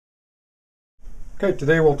Okay,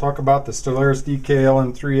 today we'll talk about the Stellaris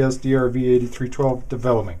DKLM3S DRV8312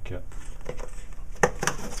 development kit.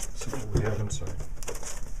 Let's see what we have inside.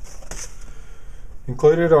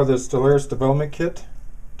 Included are the Stellaris development kit,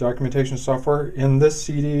 documentation software. In this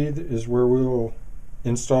CD is where we will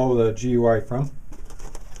install the GUI from.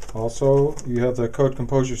 Also, you have the Code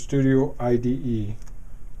Composer Studio IDE,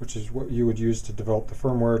 which is what you would use to develop the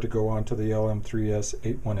firmware to go onto the LM3S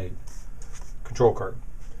 818 control card.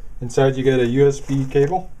 Inside you get a USB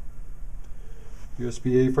cable,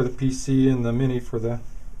 USB-A for the PC and the mini for the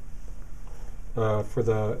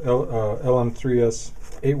LM3S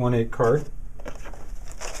 818 card.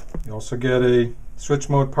 You also get a switch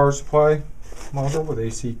mode power supply module with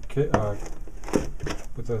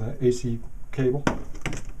an AC cable,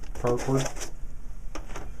 power cord.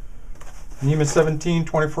 NEMA 17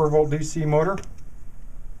 24-volt DC motor.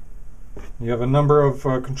 You have a number of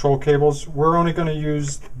control cables. We're only going to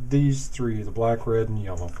use these three, the black, red, and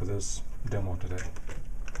yellow, for this demo today.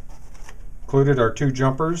 Included are 2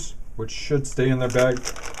 jumpers, which should stay in their bag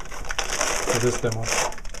for this demo.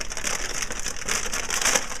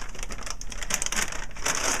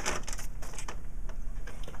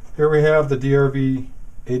 Here we have the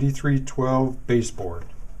DRV8312 baseboard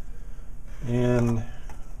and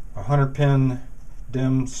a 100-pin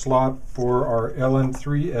DIMM slot for our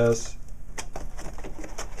LM3S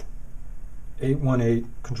 818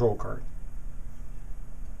 control card.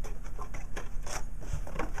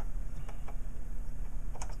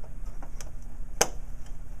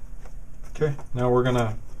 Okay, now we're going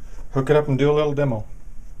to hook it up and do a little demo.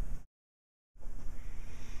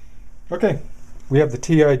 Okay, we have the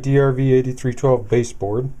TI DRV8312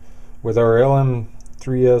 baseboard with our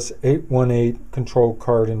LM3S 818 control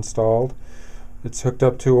card installed. It's hooked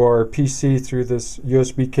up to our PC through this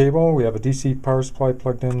USB cable. We have a DC power supply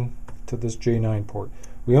plugged in to this J9 port.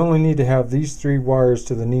 We only need to have these 3 wires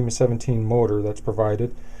to the NEMA 17 motor that's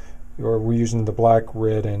provided, or we're using the black,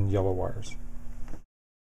 red, and yellow wires.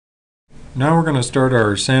 Now we're going to start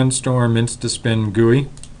our Sandstorm Instaspin GUI.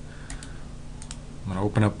 I'm going to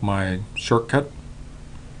open up my shortcut.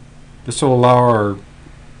 This will allow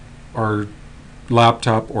our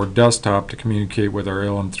laptop or desktop to communicate with our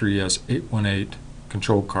LM3S 818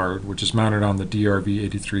 control card, which is mounted on the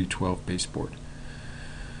DRV8312 baseboard.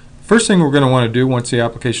 First thing we're going to want to do once the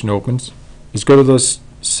application opens is go to this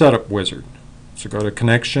setup wizard. So go to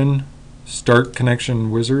Connection, Start Connection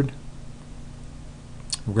Wizard.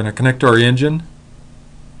 We're going to connect our engine.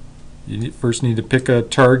 You first need to pick a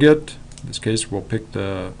target. In this case, we'll pick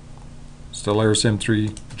the Stellaris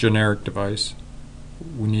M3 generic device.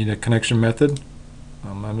 We need a connection method.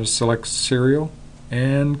 I'm going to select Serial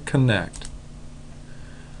and Connect.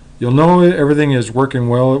 You'll know everything is working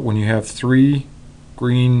well when you have 3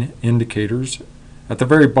 green indicators. At the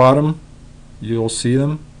very bottom you'll see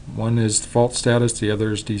them. One is the fault status, the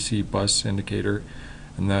other is DC bus indicator,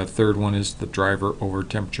 and the third one is the driver over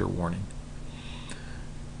temperature warning.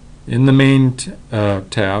 In the main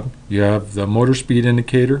tab you have the motor speed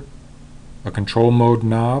indicator, a control mode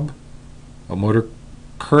knob, a motor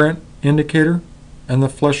current indicator, and the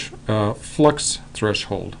flux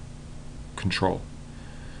threshold control.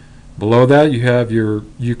 Below that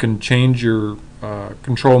you can change your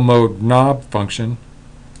control mode knob function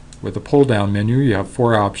with a pull down menu. You have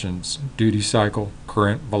 4 options: duty cycle,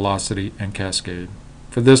 current, velocity, and cascade.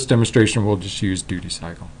 For this demonstration we'll just use duty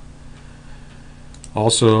cycle.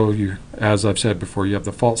 Also, as I've said before, you have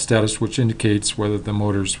the fault status, which indicates whether the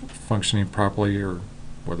motor's functioning properly or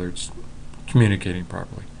whether it's communicating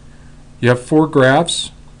properly. You have 4 graphs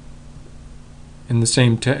in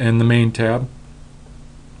the main tab.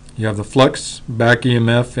 You have the flux, back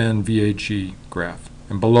EMF, and VHE graph,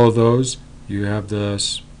 and below those you have the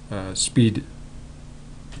speed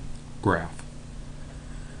graph.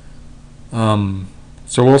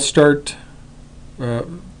 So we'll start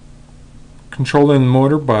controlling the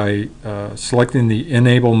motor by selecting the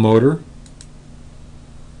Enable Motor,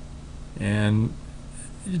 and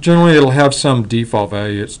generally it'll have some default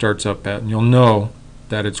value it starts up at, and you'll know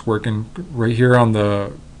that it's working right here on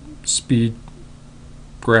the speed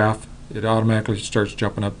graph. It automatically starts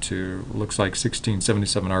jumping up to, looks like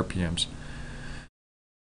 1677 RPMs.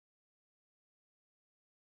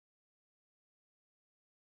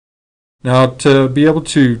 Now, to be able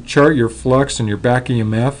to chart your flux and your back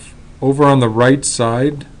EMF, over on the right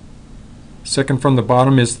side, second from the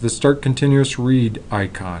bottom, is the Start Continuous Read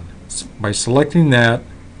icon. By selecting that,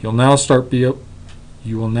 you will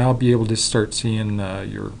now be able to start seeing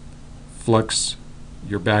your flux,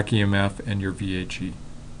 your back EMF, and your VHE.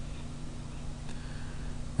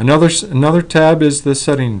 Another tab is the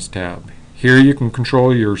Settings tab. Here you can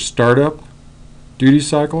control your startup, duty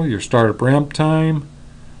cycle, your startup ramp time.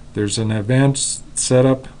 There's an advanced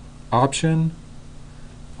setup option.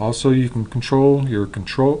 Also, you can control your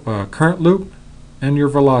current loop and your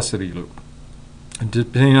velocity loop. And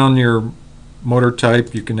depending on your motor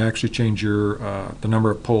type, you can actually change your the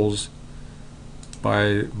number of poles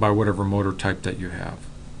by whatever motor type that you have.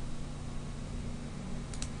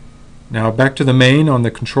 Now back to the main. On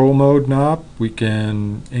the control mode knob, we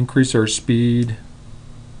can increase our speed,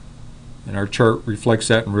 and our chart reflects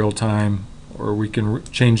that in real time, or we can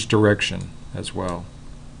change direction as well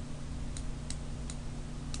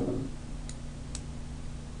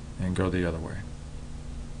and go the other way.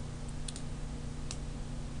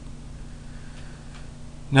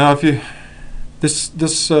 Now this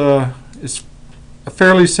is a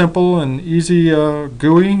fairly simple and easy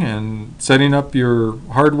GUI, and setting up your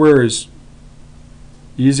hardware is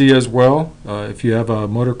easy as well. If you have a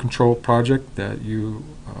motor control project that you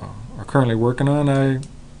are currently working on, I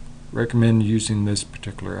recommend using this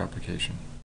particular application.